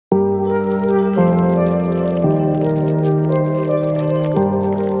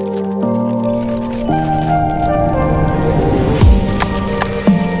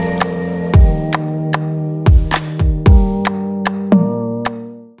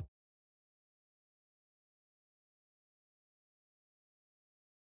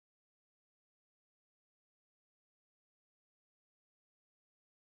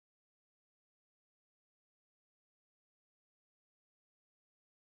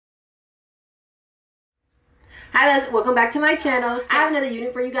Hi guys, welcome back to my channel. So I have another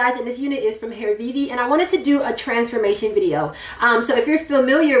unit for you guys, and this unit is from Hairvivi, and I wanted to do a transformation video. So if you're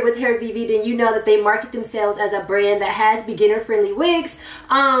familiar with Hairvivi, then you know that they market themselves as a brand that has beginner friendly wigs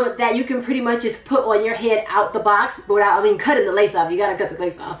that you can pretty much just put on your head out the box without, cutting the lace off. You gotta cut the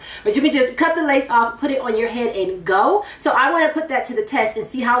lace off, but you can just cut the lace off, put it on your head and go. So I want to put that to the test and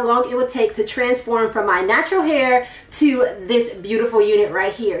see how long it would take to transform from my natural hair to this beautiful unit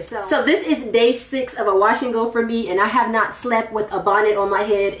right here. So this is day 6 of a wash and go for me, and I have not slept with a bonnet on my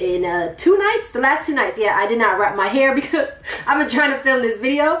head in the last 2 nights. Yeah, I did not wrap my hair because I've been trying to film this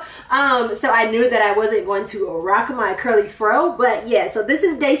video, so I knew that I wasn't going to rock my curly fro. But yeah, so this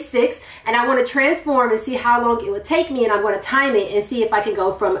is day 6, and I want to transform and see how long it would take me, and I'm going to time it and see if I can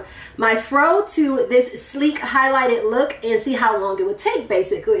go from my fro to this sleek highlighted look and see how long it would take,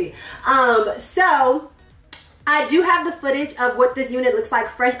 basically. So I do have the footage of what this unit looks like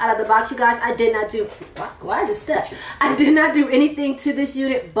fresh out of the box, you guys. I did not do, why is it stuck? I did not do anything to this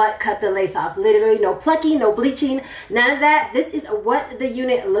unit but cut the lace off. Literally no plucking, no bleaching, none of that. This is what the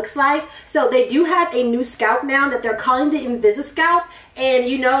unit looks like. So they do have a new scalp now that they're calling the Invisi scalp. And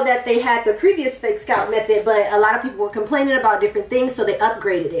you know that they had the previous fake scalp method, but a lot of people were complaining about different things, so they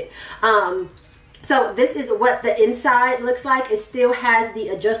upgraded it. So this is what the inside looks like. It still has the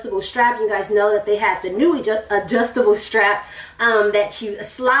adjustable strap. You guys know that they had the new adjustable strap that you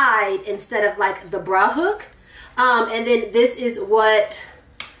slide instead of like the bra hook. And then this is what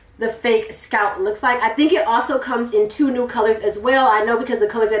the fake scalp looks like. I think it also comes in 2 new colors as well. I know because the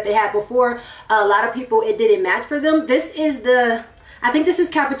colors that they had before, a lot of people, it didn't match for them. This is the, I think this is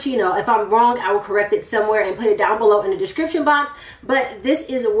Cappuccino. If I'm wrong, I will correct it somewhere and put it down below in the description box. But this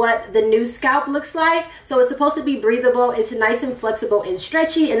is what the new scalp looks like. So it's supposed to be breathable. It's nice and flexible and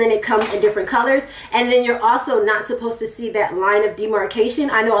stretchy, and then it comes in different colors. And then you're also not supposed to see that line of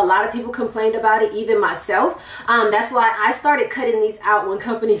demarcation. I know a lot of people complained about it, even myself. That's why I started cutting these out when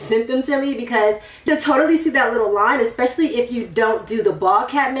companies sent them to me, because you'll totally see that little line, especially if you don't do the ball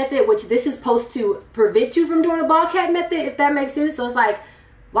cap method, which this is supposed to prevent you from doing a ball cap method, if that makes sense. So it's like,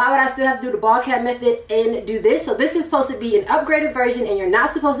 why would I still have to do the ball cap method and do this? So this is supposed to be an upgraded version, and you're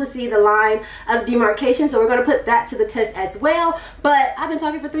not supposed to see the line of demarcation. So we're going to put that to the test as well. But I've been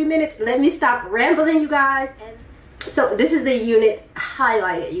talking for 3 minutes. Let me stop rambling, you guys. So this is the unit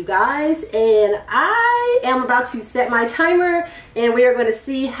highlighted, you guys, and I am about to set my timer, and we are going to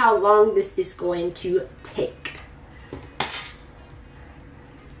see how long this is going to take.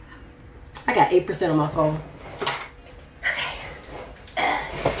 I got 8% on my phone.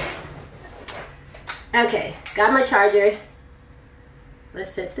 Okay, got my charger.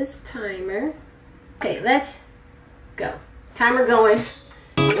 Let's set this timer. Okay, let's go. Timer going.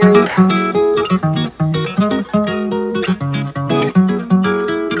 Here we go.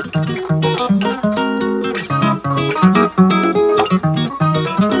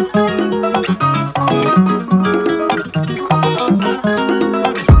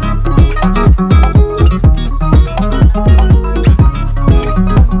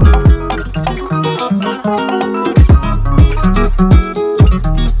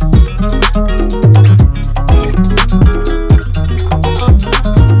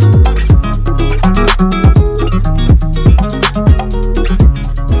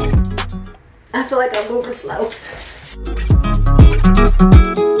 I feel like I'm moving slow.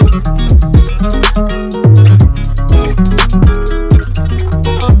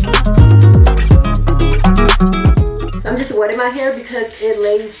 So I'm just wetting my hair because it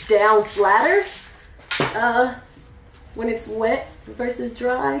lays down flatter when it's wet versus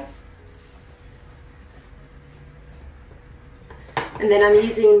dry. And then I'm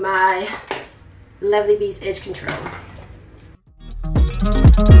using my LovelyBryana edge control.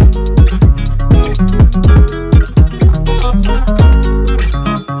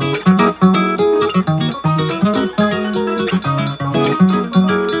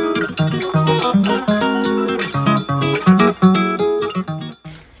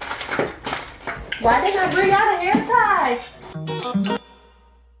 Why did I bring out a hair tie?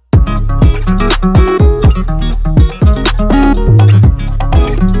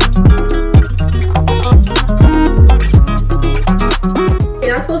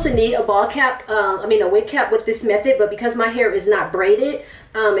 You're not supposed to need a ball cap, a wig cap with this method, but because my hair is not braided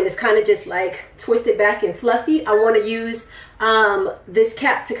and it's kind of just like twisted back and fluffy, I want to use this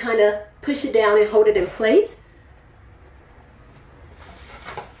cap to kind of push it down and hold it in place.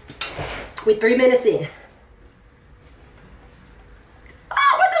 We're 3 minutes in.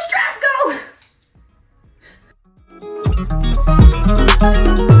 Oh, where'd the strap go?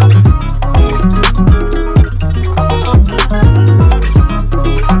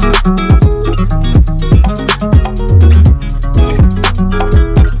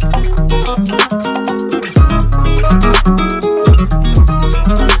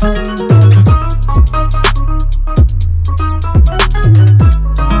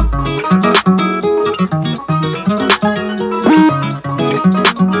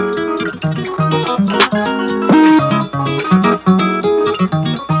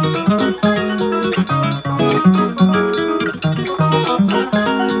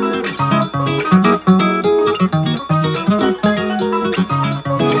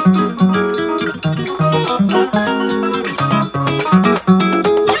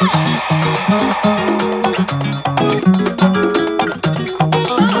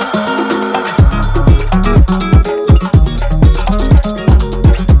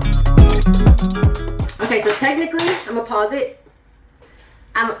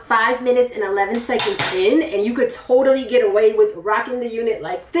 5 minutes and 11 seconds in, and you could totally get away with rocking the unit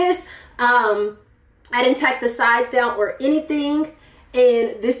like this. I didn't tack the sides down or anything,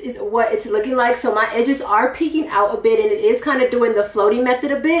 and this is what it's looking like. So my edges are peeking out a bit, and it is kind of doing the floating method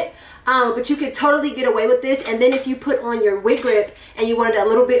a bit. But you could totally get away with this. And then if you put on your wig grip and you wanted a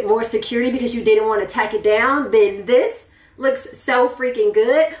little bit more security because you didn't want to tack it down, then this looks so freaking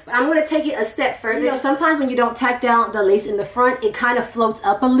good. But I'm going to take it a step further. You know, sometimes when you don't tack down the lace in the front, it kind of floats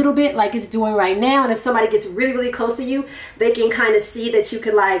up a little bit like it's doing right now. And if somebody gets really, really close to you, they can kind of see that you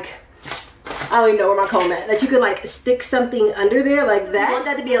could, like, I don't even know where my comb at, that you could like stick something under there like that. You want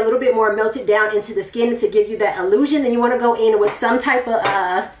that to be a little bit more melted down into the skin to give you that illusion. Then you want to go in with some type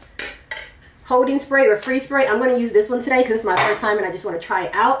of holding spray or free spray. I'm going to use this one today because it's my first time and I just want to try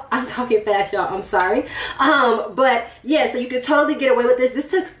it out. I'm talking fast, y'all. I'm sorry. But yeah, so you could totally get away with this. This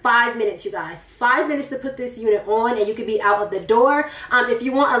took 5 minutes, you guys. 5 minutes to put this unit on, and you could be out of the door. If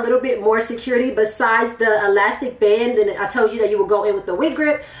you want a little bit more security besides the elastic band, then I told you that you will go in with the wig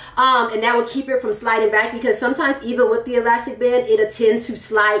grip, and that will keep it from sliding back, because sometimes even with the elastic band, it'll tend to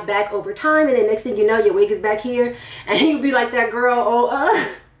slide back over time, and then next thing you know, your wig is back here, and you'll be like that girl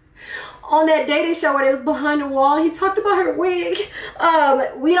on that dating show where it was behind the wall. He talked about her wig.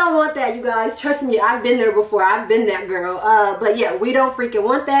 We don't want that, you guys. Trust me, I've been there before. I've been that girl. But yeah, we don't freaking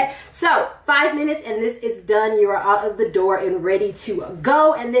want that. So 5 minutes and this is done. You are out of the door and ready to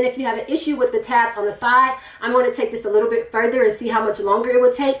go. And then if you have an issue with the tabs on the side, I'm going to take this a little bit further and see how much longer it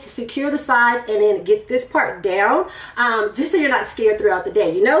would take to secure the sides and then get this part down, just so you're not scared throughout the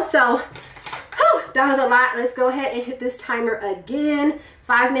day, you know? So whew, that was a lot. Let's go ahead and hit this timer again.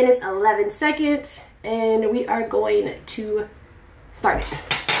 5 minutes, 11 seconds, and we are going to start it.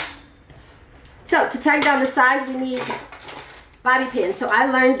 So to tack down the sides, we need bobby pins. So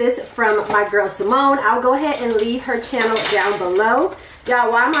I learned this from my girl Simone. I'll go ahead and leave her channel down below.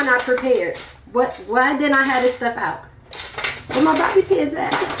 Y'all, why am I not prepared? Why didn't I have this stuff out? Where my bobby pins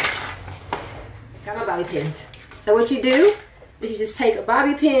at? Got my bobby pins. So what you do is you just take a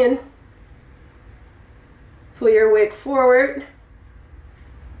bobby pin, pull your wig forward,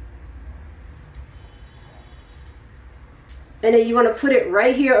 and then you want to put it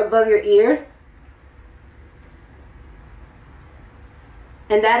right here above your ear.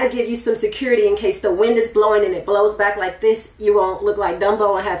 And that'll give you some security in case the wind is blowing and it blows back like this. You won't look like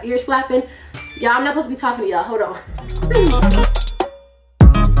Dumbo and have ears flapping. Y'all, I'm not supposed to be talking to y'all. Hold on.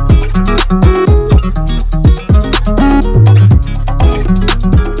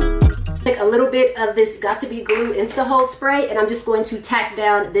 Take a little bit of this Got To Be Glue Insta Hold spray, and I'm just going to tack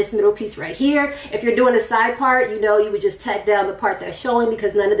down this middle piece right here. If you're doing a side part, you know, you would just tack down the part that's showing,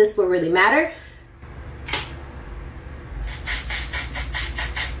 because none of this will really matter.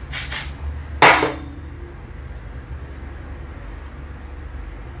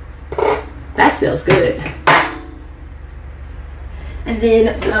 That smells good. And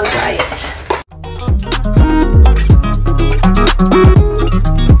then blow dry it.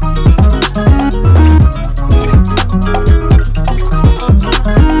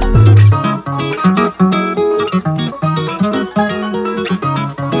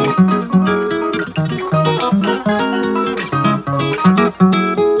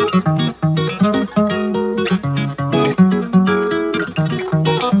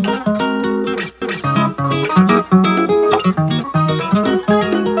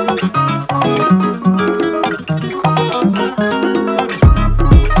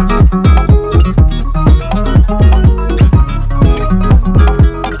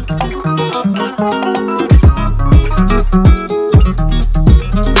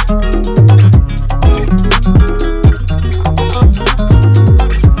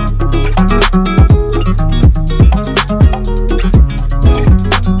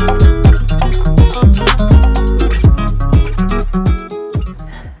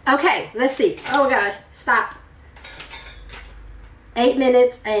 Let's see. Oh gosh, stop. 8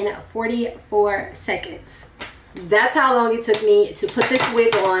 minutes and 44 seconds. That's how long it took me to put this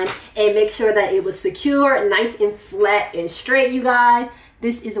wig on and make sure that it was secure, nice and flat and straight, you guys.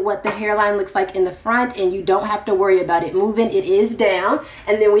 This is what the hairline looks like in the front, and you don't have to worry about it moving. It is down.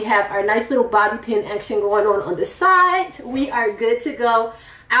 And then we have our nice little bobby pin action going on the side. We are good to go.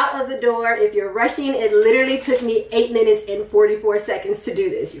 Out of the door. If you're rushing, it literally took me 8 minutes and 44 seconds to do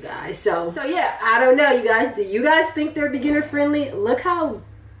this, you guys. So yeah, I don't know, you guys. Do you guys think they're beginner friendly? Look how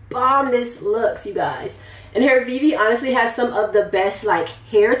bomb this looks, you guys. And Hairvivi honestly has some of the best like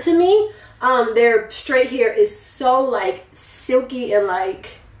hair to me. Their straight hair is so like silky and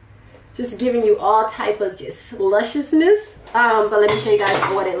like just giving you all type of just lusciousness. But let me show you guys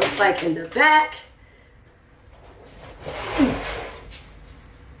what it looks like in the back.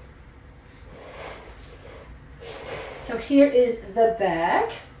 so here is the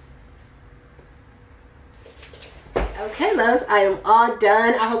back. Okay, loves, I am all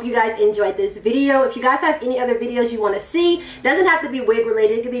done. I hope you guys enjoyed this video. If you guys have any other videos you want to see, doesn't have to be wig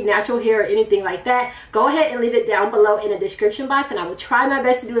related, it could be natural hair or anything like that, go ahead and leave it down below in the description box, and I will try my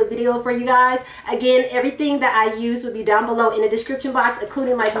best to do a video for you guys. Again, everything that I use will be down below in the description box,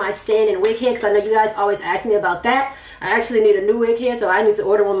 including like my stand and wig head, because I know you guys always ask me about that. I actually need a new wig head, so I need to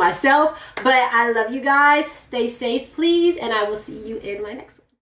order one myself. But I love you guys. Stay safe, please, and I will see you in my next one.